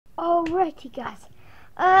Alrighty guys,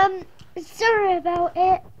 sorry about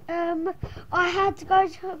it. I had to go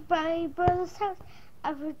to my brother's house.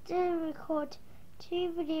 I didn't record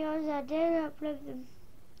 2 videos. I didn't upload them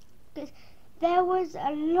because there was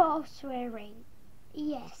a lot of swearing.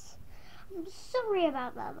 Yes, I'm sorry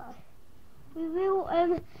about that though. We will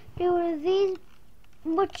do one of these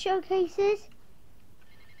mod showcases.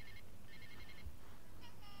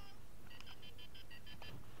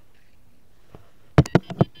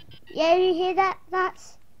 Yeah, you hear that?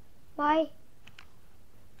 That's my...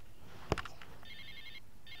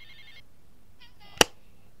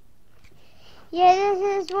 Yeah,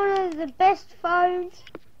 this is one of the best phones.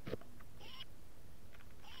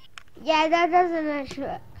 Yeah, that doesn't actually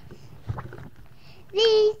work.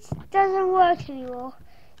 These doesn't work anymore.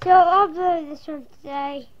 So I'll upload this one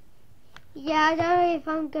today. Yeah, I don't know if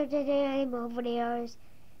I'm going to do any more videos.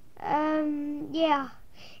 Yeah.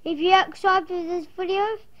 If you subscribe to this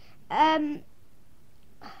video,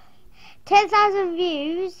 10,000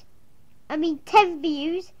 views, 10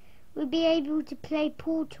 views, we'll be able to play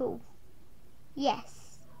Portal.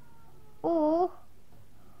 Yes. Or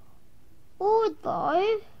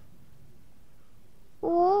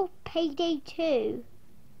Payday 2.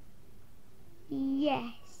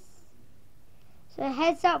 Yes. So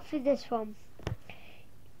heads up for this one.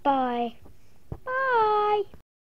 Bye. Bye.